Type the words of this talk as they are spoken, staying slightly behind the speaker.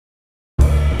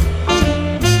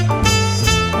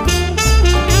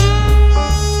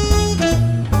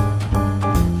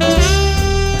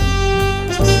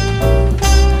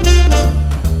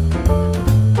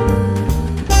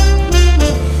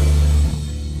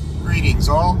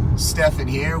Greetings all, Stefan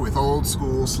here with Old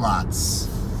School Slots.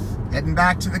 Heading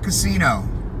back to the casino.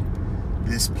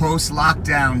 This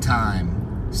post-lockdown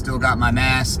time. Still got my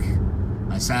mask,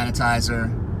 my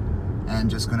sanitizer, and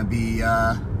just gonna be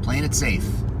playing it safe.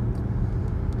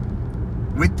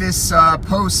 With this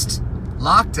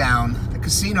post-lockdown, the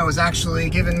casino is actually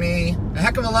giving me a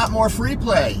heck of a lot more free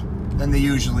play than they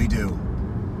usually do.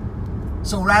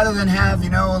 So rather than have,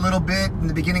 a little bit in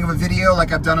the beginning of a video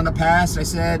like I've done in the past, I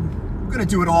said, I'm gonna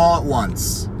do it all at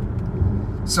once.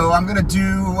 So I'm gonna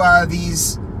do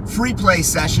these free play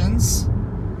sessions.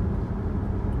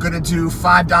 Gonna do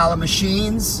 $5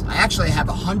 machines. I actually have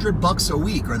 $100 a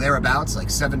week or thereabouts, like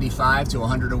 75 to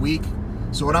 100 a week.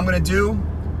 So what I'm gonna do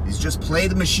is just play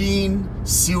the machine,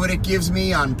 see what it gives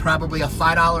me on probably a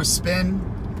 $5 spin,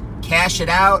 cash it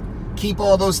out, keep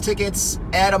all those tickets,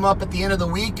 add them up at the end of the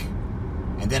week,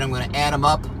 and then I'm going to add them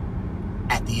up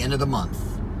at the end of the month.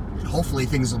 And hopefully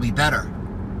things will be better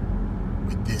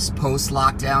with this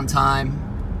post-lockdown time.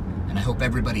 And I hope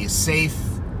everybody is safe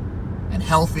and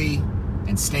healthy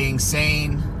and staying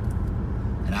sane.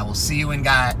 And I will see you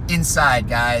inside,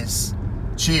 guys.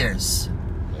 Cheers.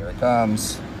 Here it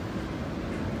comes.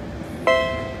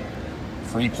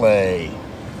 Free play.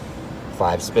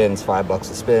 5 spins,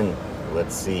 $5 a spin.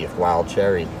 Let's see if Wild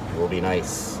Cherry will be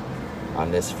nice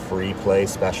on this free play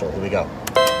special. Here we go.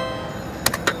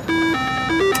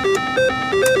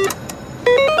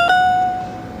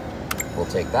 We'll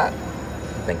take that.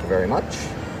 Thank you very much.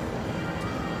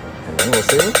 And then we'll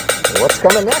see what's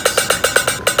coming next.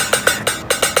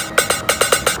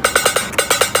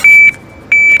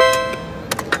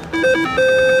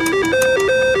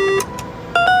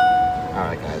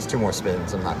 Alright guys, 2 more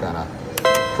spins. I'm not gonna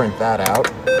print that out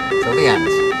till the end.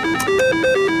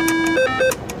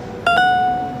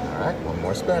 Alright, 1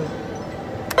 more spin.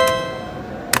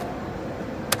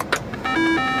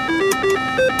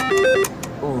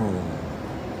 Ooh.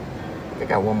 I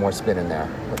think I got 1 more spin in there.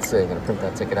 Let's see, I'm gonna print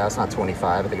that ticket out. It's not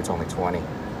 25, I think it's only 20.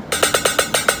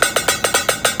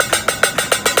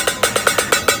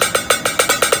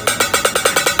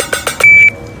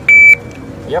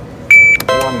 Yep,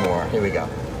 1 more. Here we go.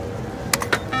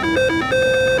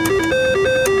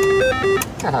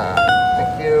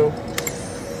 Thank you.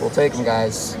 We'll take them,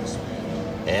 guys.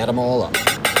 Add them all up.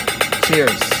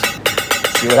 Cheers.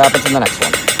 See what happens in the next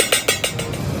one.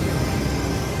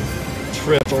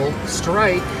 Triple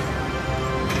strike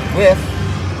with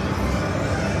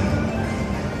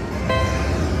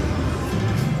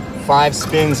 5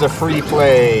 spins of free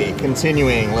play.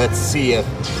 Continuing. Let's see if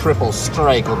triple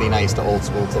strike will be nice to Old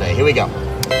School today. Here we go.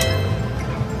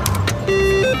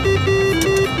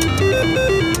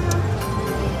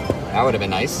 That would have been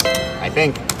nice, I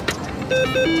think.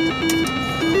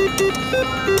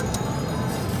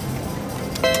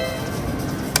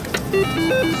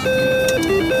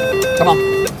 Come on.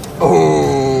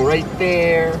 Oh, right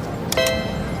there.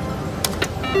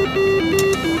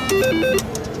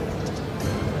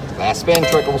 Last spin,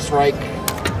 triple strike.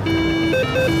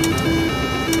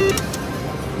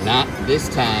 Not this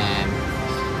time.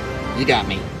 You got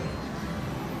me.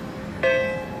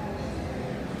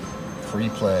 Free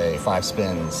play, 5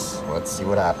 spins. Let's see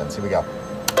what happens. Here we go.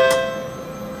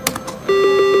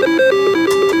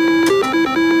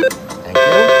 Thank you.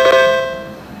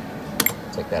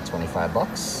 Take that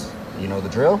 $25. You know the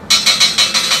drill.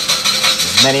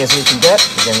 As many as we can get.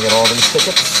 We're gonna get all these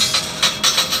tickets.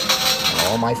 And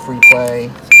all my free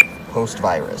play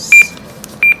post-virus.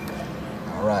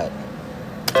 All right.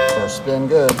 First spin,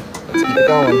 good. Let's keep it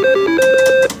going.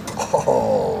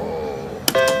 Oh.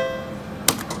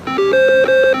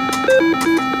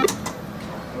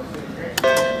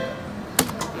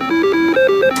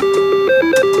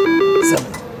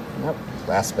 Yep,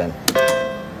 last spin.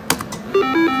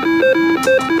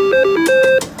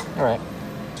 All right,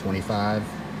 25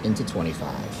 into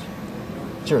 25.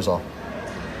 Cheers all.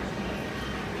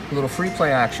 A little free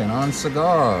play action on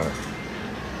cigar.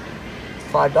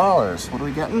 $5. What are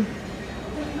we getting?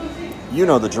 You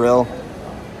know the drill.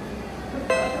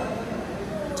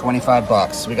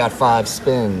 $25. We got 5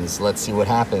 spins. Let's see what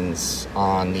happens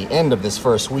on the end of this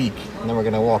first week. And then we're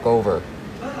gonna walk over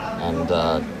and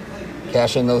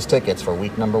cash in those tickets for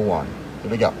week number 1.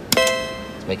 Here we go.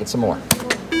 Let's make it some more.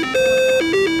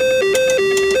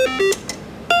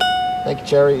 Thank you,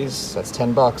 cherries. That's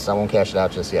 $10. I won't cash it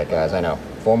out just yet, guys. I know.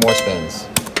 4 more spins.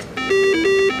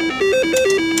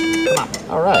 Come on.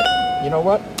 All right. You know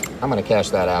what? I'm gonna cash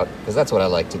that out because that's what I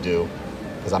like to do.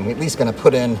 Because I'm at least gonna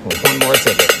put in 1 more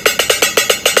ticket.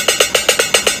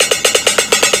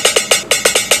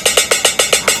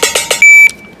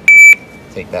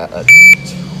 Take that at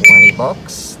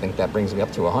 $20. I think that brings me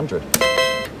up to 100.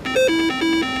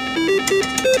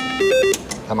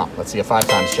 Come on, let's see a 5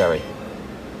 times cherry.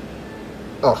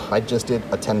 Oh, I just did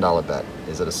a $10 bet.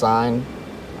 Is it a sign?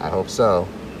 I hope so.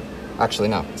 Actually,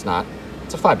 no, it's not.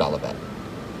 It's a $5 bet.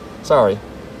 Sorry,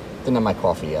 didn't have my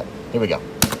coffee yet. Here we go.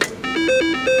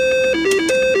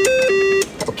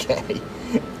 Okay,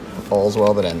 all's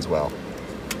well that ends well.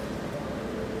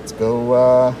 Let's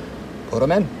go put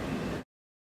them in.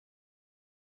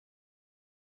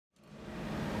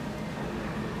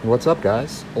 What's up,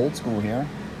 guys? Old school here.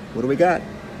 What do we got?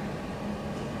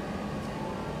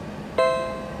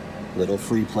 Little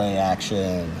free play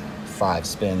action. 5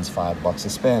 spins, $5 a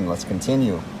spin. Let's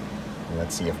continue.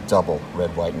 Let's see if double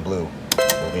red, white, and blue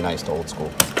will be nice to old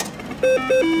school.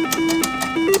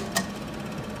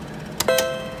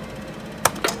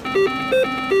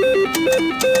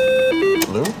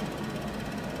 Blue.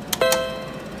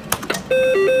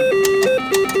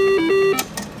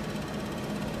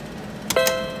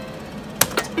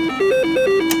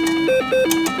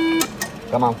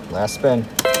 Come on, last spin.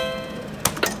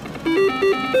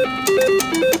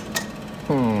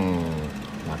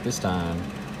 Not this time.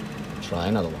 Try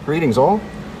another one. Greetings all.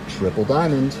 Triple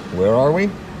diamond. Where are we?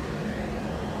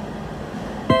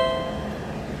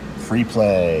 Free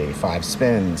play. 5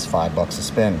 spins, $5 a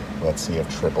spin. Let's see if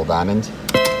triple diamond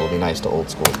will be nice to old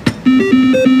school.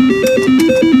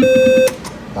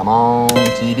 Come on,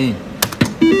 TD.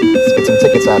 Let's get some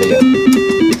tickets out of you.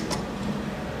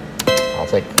 I'll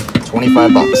take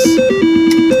 25 bucks.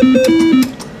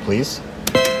 Please.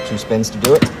 2 spins to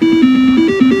do it.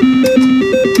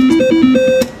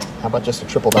 How about just a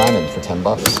triple diamond for 10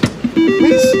 bucks?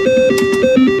 Please.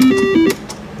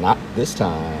 Not this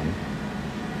time.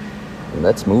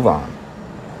 Let's move on.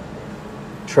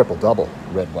 Triple double,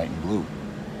 red, white, and blue.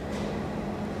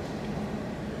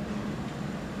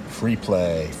 Free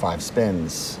play, 5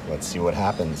 spins. Let's see what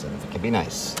happens and if it can be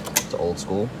nice to old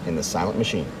school in the silent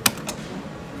machine.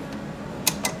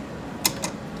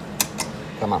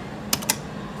 Come on.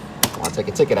 I want to take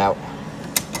a ticket out.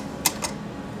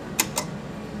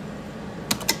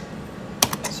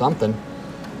 Something.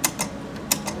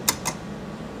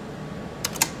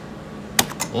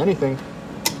 Anything.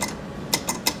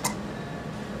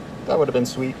 That would have been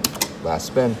sweet. Last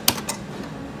spin.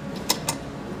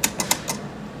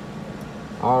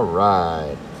 All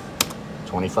right.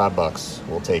 25 bucks.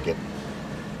 We'll take it.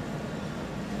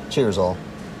 Cheers all.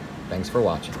 Thanks for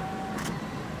watching.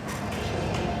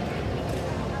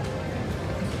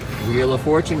 Wheel of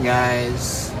Fortune,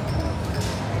 guys.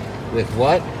 With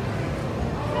what?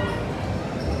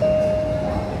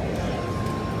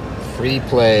 Free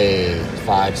play,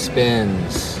 5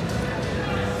 spins,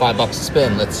 $5 a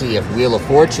spin. Let's see if Wheel of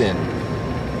Fortune,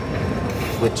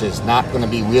 which is not going to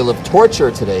be Wheel of Torture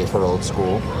today for old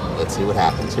school. Let's see what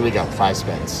happens. Here we go, 5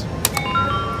 spins.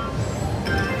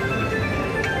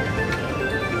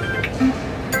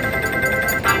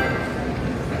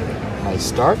 Nice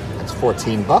start. That's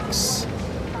 14 bucks.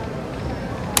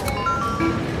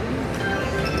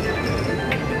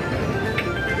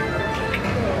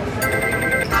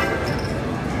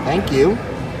 Thank you.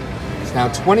 It's now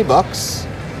 20 bucks.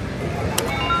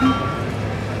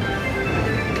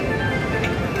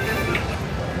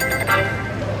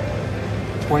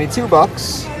 $22.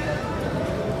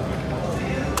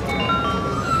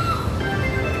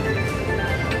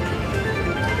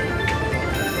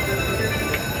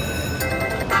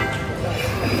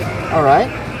 All right.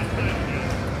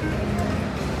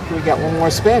 We got one more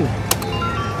spin.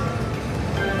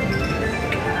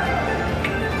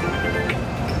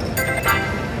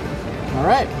 All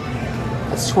right,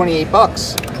 that's 28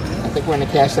 bucks. I think we're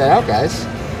gonna cash that out, guys.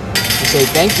 I say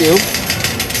thank you.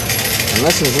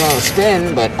 Unless there's another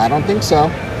spin, but I don't think so.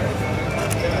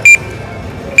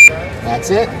 That's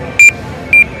it.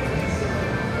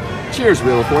 Cheers,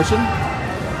 Wheel of Fortune.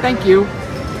 Thank you.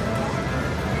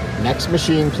 Next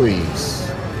machine,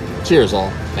 please. Cheers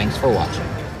all. Thanks for watching.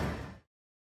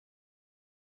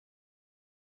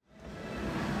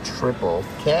 Triple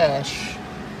cash.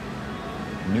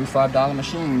 New $5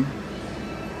 machine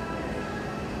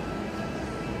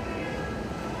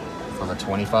for the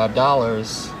 $25.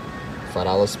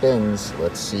 $5 spins.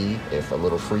 Let's see if a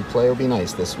little free play will be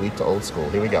nice this week to old school.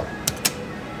 Here we go.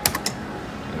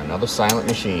 And another silent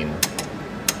machine.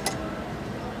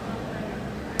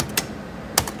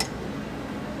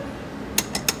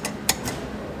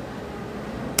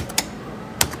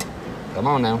 Come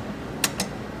on now.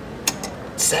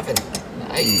 7.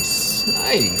 Nice,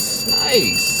 nice,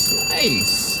 nice,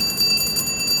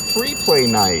 nice. Free play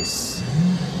nice.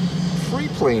 Free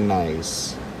play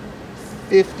nice.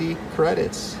 50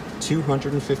 credits.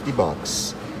 250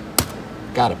 bucks.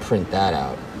 Gotta print that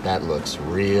out. That looks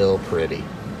real pretty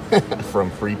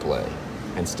from free play.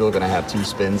 And still gonna have 2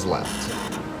 spins left.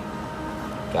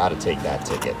 Gotta take that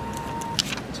ticket.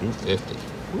 $2.50.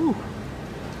 Whew.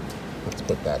 Let's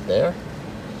put that there.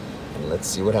 And let's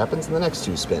see what happens in the next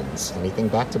 2 spins. Anything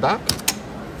back to back?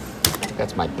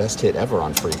 That's my best hit ever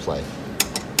on free play.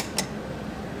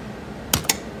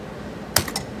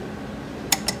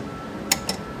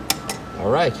 All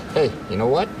right, hey, you know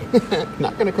what?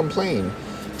 Not gonna complain.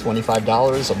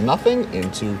 $25 of nothing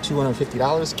into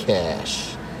 $250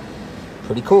 cash.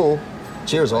 Pretty cool.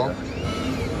 Cheers all.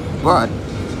 But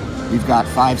we've got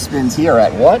 5 spins here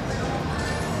at what?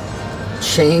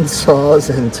 Chainsaws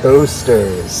and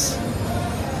toasters.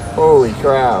 Holy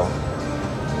cow.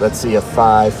 Let's see if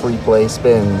 5 free play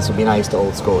spins would be nice to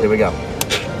old school. Here we go.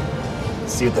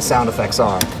 Let's see what the sound effects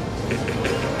are.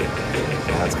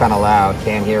 That's kind of loud.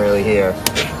 Can't really hear.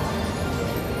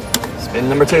 Spin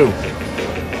number 2.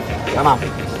 Come on.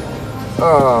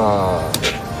 Oh.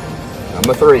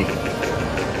 Number 3.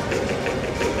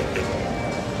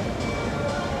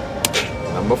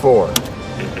 Number 4.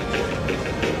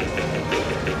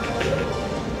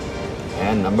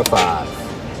 And number 5.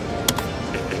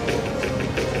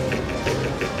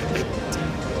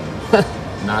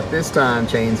 Not this time,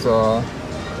 chainsaw.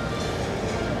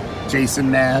 Jason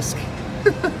mask.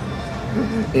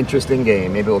 Interesting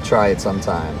game. Maybe we'll try it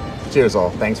sometime. Cheers all.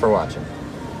 Thanks for watching.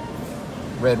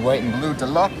 Red, White, and Blue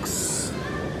Deluxe.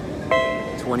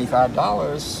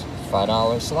 $25.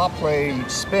 $5 slot play each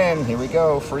spin. Here we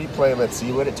go. Free play. Let's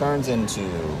see what it turns into.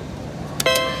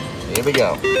 Here we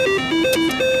go.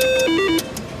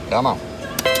 Come on.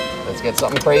 Let's get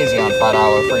something crazy on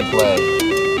 $5 free play.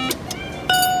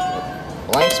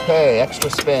 Blanks pay. Extra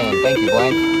spin. Thank you,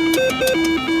 blank.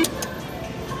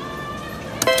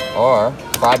 Or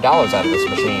 $5 out of this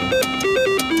machine.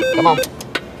 Come on.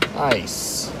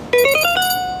 Nice.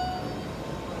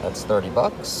 That's $30.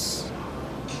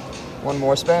 One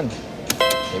more spin.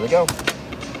 Here we go.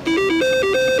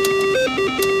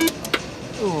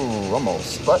 Ooh,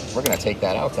 almost. But we're going to take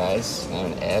that out, guys,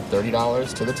 and add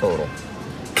 $30 to the total.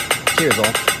 Cheers,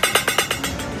 all.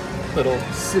 Little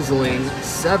sizzling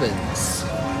 7s.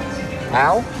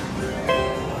 How?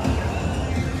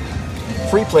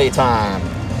 Free play time.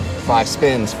 5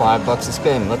 spins, $5 a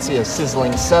spin. Let's see if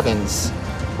sizzling 7s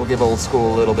will give old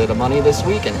school a little bit of money this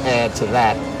week and add to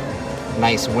that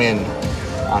nice win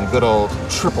on good old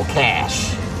triple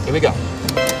cash. Here we go.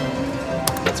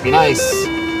 Let's be nice.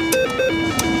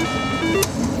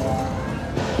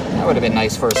 That would have been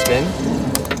nice for a spin.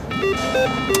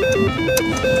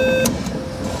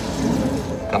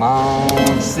 Come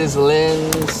on,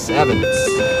 sizzling 7s.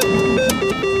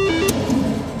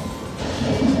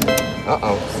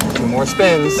 Uh-oh, 2 more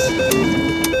spins.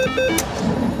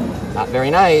 Not very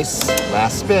nice.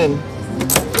 Last spin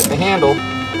with the handle.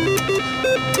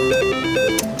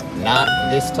 Not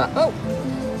this time. Oh,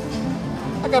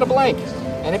 I got a blank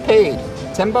and it paid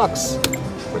 $10.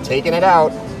 We're taking it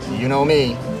out. You know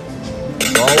me.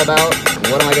 It's all about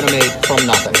what am I gonna make from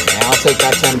nothing. And I'll take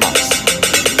that $10.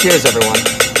 Cheers, everyone.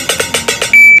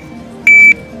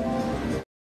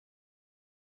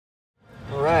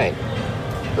 All right,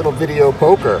 little video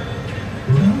poker.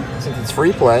 Since it's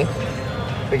free play,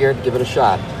 figured give it a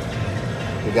shot.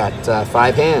 We got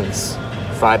 5 hands,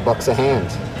 $5 a hand.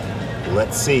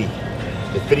 Let's see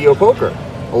if video poker,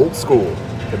 old school,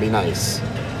 could be nice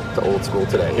to old school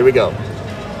today. Here we go.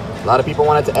 A lot of people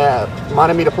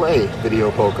wanted me to play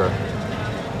video poker,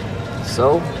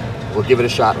 so we'll give it a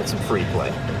shot with some free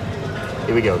play.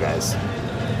 Here we go, guys.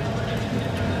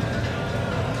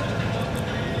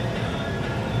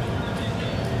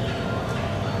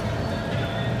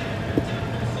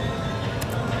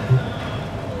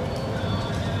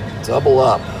 Double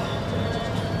up.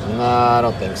 No, I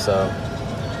don't think so.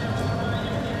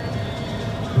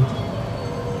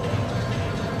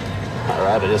 All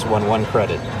right, I just won 1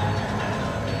 credit.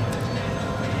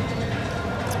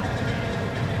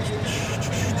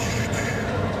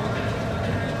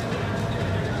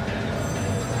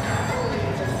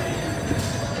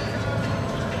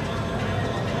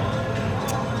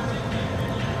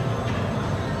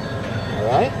 All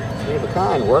right, 3 of a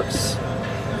kind works.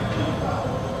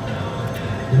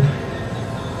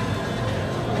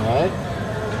 Alright.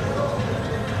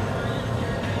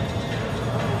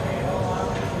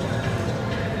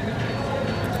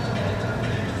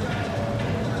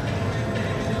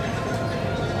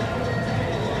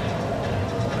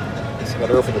 Just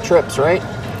gotta go for the trips, right?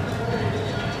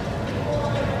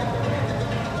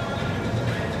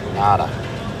 Nada.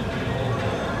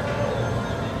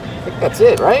 I think that's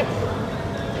it, right? I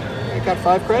got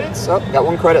 5 credits? Oh, got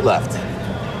 1 credit left.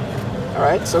 All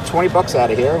right, so 20 bucks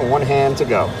out of here and one hand to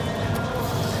go.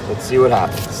 Let's see what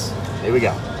happens. Here we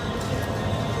go.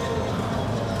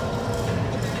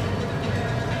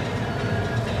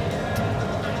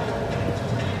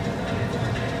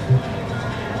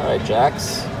 All right,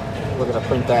 Jacks, we're gonna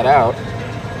print that out.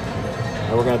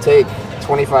 And we're gonna take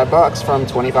 25 bucks from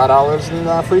 $25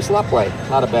 in free slot play.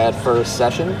 Not a bad first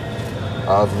session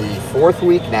of the fourth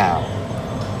week now.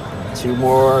 Three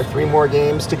more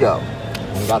games to go.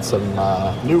 And got some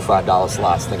new $5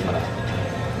 slots that I'm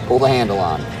gonna pull the handle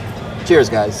on. Cheers,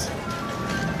 guys.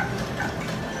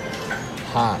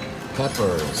 Hot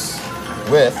peppers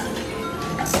with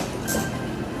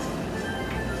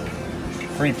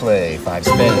free play, 5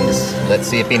 spins. Let's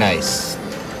see it be nice.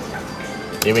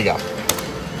 Here we go.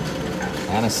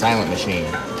 And a silent machine.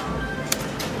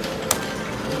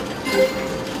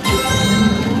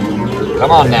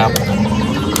 Come on now.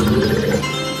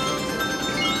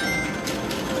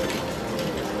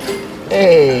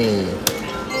 Hey,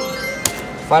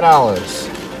 $5.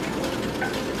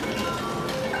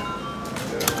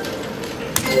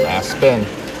 Last spin.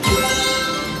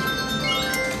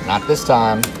 Not this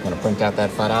time. I'm gonna print out that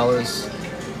 $5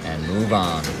 and move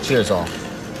on. Cheers, all.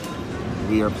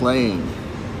 We are playing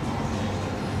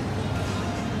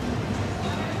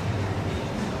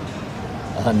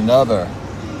another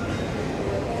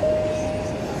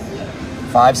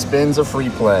 5 spins of free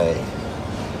play.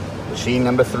 Machine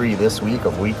number 3 this week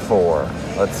of week 4.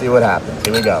 Let's see what happens.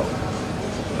 Here we go.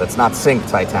 Let's not sink,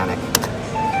 Titanic.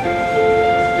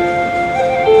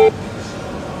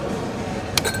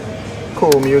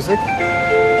 Cool music.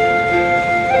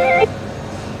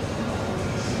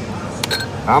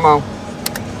 Come on.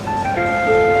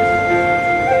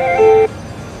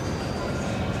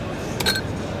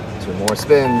 Two more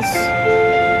spins.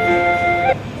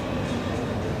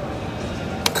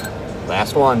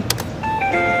 Last one.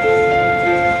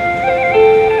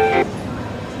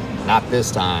 Not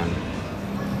this time.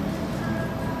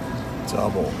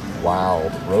 Double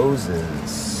Wild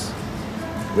Roses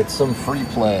with some free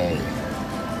play.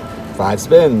 5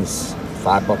 spins,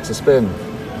 $5 a spin.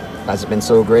 Hasn't been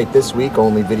so great this week,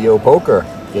 only video poker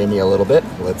gave me a little bit.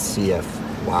 Let's see if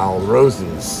Wild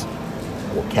Roses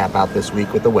will cap out this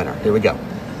week with the winner. Here we go.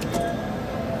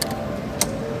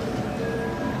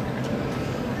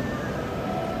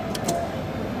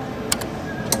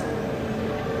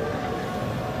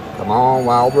 Come on,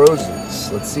 Wild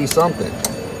Roses. Let's see something.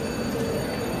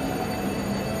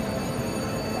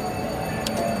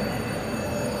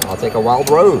 I'll take a Wild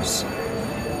Rose.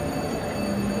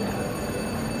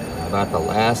 How about the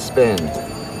last spin?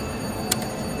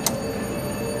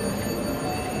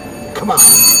 Come on.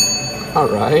 All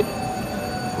right.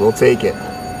 We'll take it.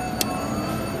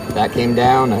 That came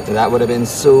down. That would have been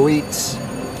sweet.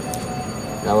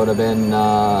 That would have been,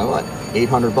 what?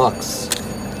 800 bucks.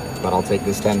 But I'll take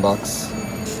this 10 bucks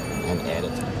and add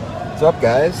it. What's up,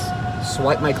 guys?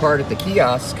 Swipe my card at the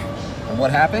kiosk. And what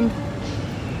happened?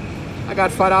 I got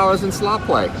 $5 in slot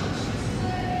play.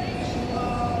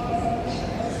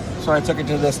 So I took it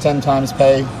to this 10 times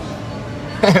pay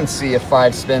and see if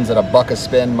 5 spins at $1 a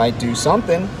spin might do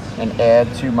something and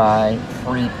add to my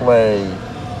free play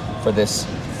for this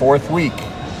 4th week.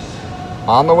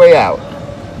 On the way out,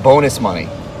 bonus money.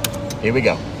 Here we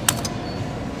go.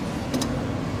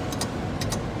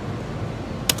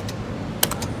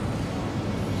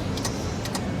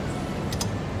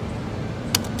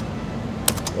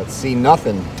 Let's see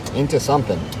nothing into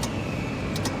something.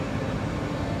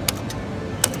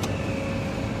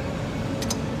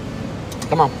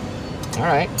 Come on. All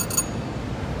right.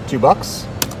 $2.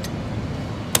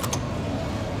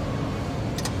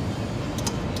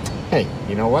 Hey,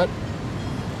 you know what?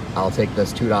 I'll take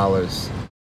this $2.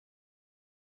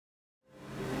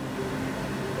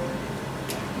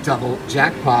 Double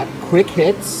jackpot quick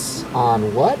hits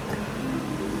on what?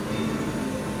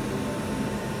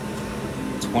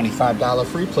 $25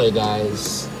 free play,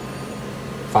 guys.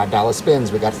 $5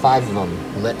 spins. We got 5 of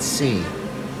them. Let's see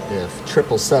if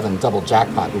 777 double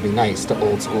jackpot will be nice to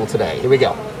old school today. Here we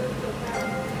go.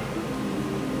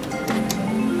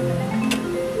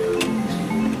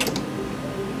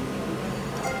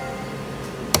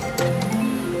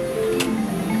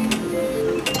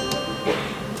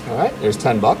 All right, there's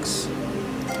 10 bucks.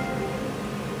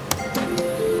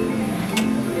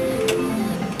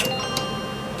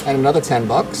 And another 10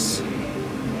 bucks.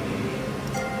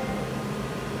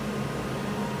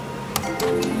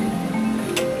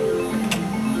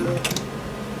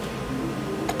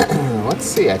 Let's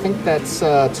see, I think that's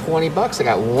 20 bucks. I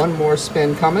got one more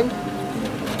spin coming.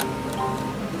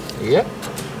 Yep.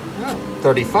 Oh,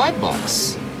 35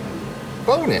 bucks.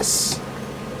 Bonus.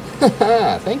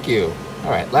 Thank you.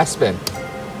 All right, last spin.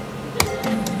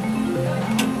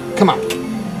 Come on.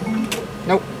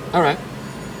 Nope. All right.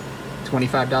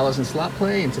 $25 in slot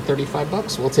play into 35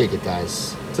 bucks. We'll take it,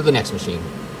 guys. To the next machine.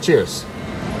 Cheers.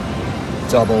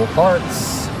 Double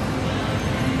hearts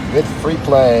with free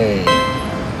play.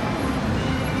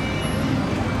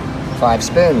 5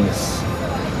 spins.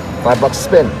 $5 a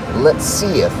spin. Let's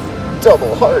see if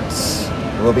double hearts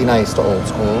will be nice to old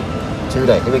school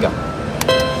today. Here we go.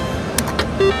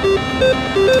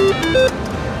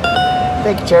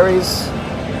 Thank you, cherries.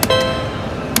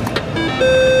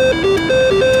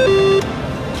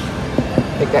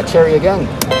 Take that cherry again.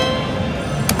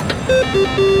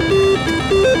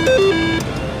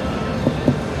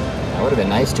 That would have been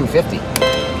nice, 250.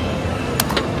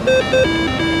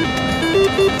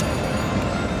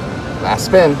 Last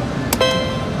spin.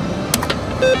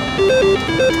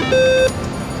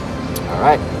 All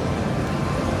right.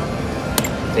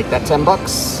 Take that 10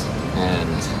 bucks and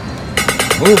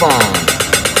move on.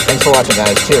 Thanks for watching,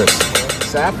 guys. Cheers.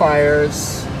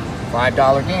 Sapphires,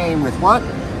 $5 game with what?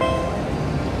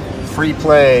 Free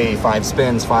play, 5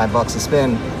 spins, $5 a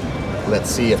spin. Let's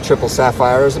see if triple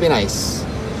sapphires will be nice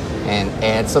and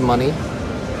add some money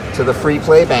to the free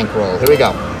play bankroll. Here we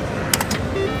go.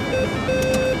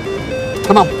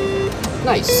 Come on.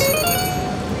 Nice.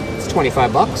 It's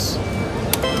 25 bucks.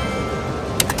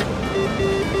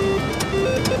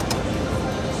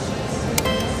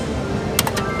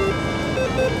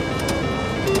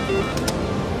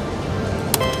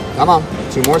 Come on.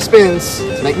 2 more spins.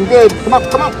 It's making good. Come on,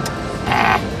 come on.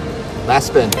 Ah. Last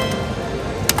spin.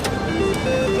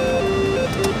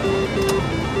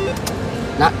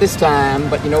 Not this time,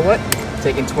 but you know what?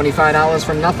 Taking $25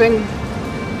 from nothing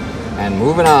and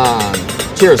moving on.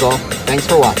 Cheers, all. Thanks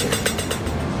for watching.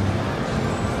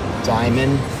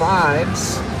 Diamond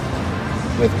fives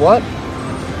with what?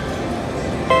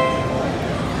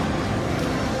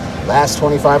 Last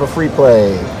 25 of free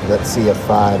play. Let's see if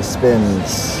 5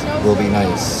 spins will be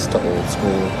nice to old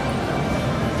school.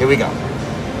 Here we go.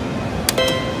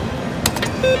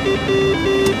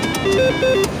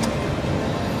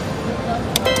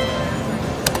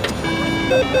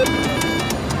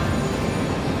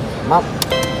 Come on.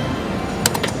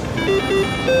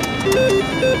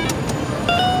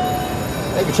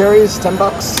 Thank you, cherries. 10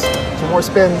 bucks. 2 more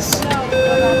spins.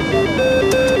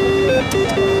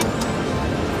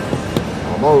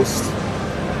 Almost.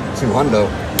 200.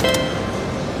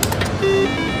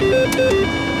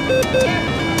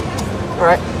 All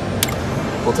right.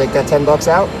 We'll take that 10 bucks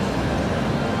out.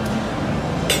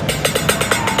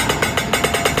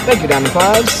 Thank you, Diamond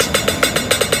Fives.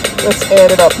 Let's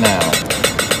add it up now.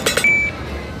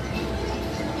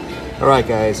 All right,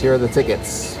 guys, here are the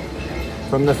tickets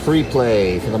from the free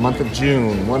play for the month of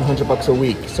June, 100 bucks a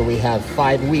week. So we have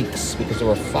 5 weeks because there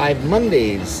were 5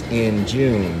 Mondays in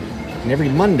June. And every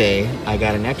Monday, I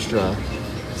got an extra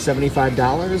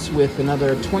 $75 with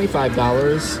another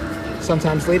 $25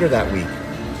 sometimes later that week.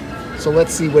 So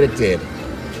let's see what it did.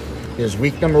 Here's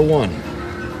week number 1,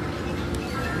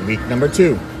 week number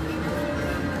 2,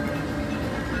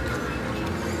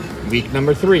 week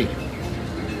number 3,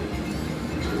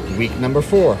 week number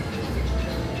 4,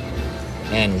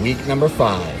 and week number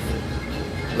 5.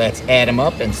 Let's add them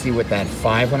up and see what that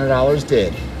 $500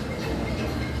 did.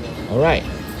 All right,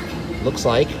 looks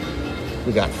like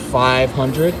we got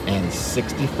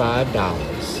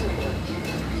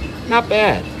 $565. Not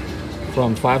bad.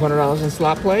 From $500 in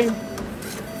slot play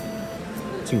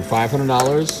to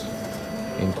 $500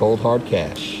 in cold hard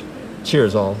cash.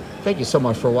 Cheers, all. Thank you so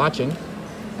much for watching.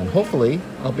 And hopefully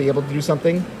I'll be able to do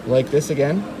something like this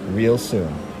again real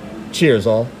soon. Cheers,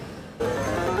 all.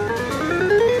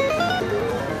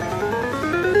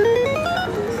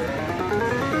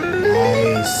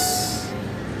 Nice.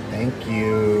 Thank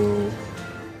you.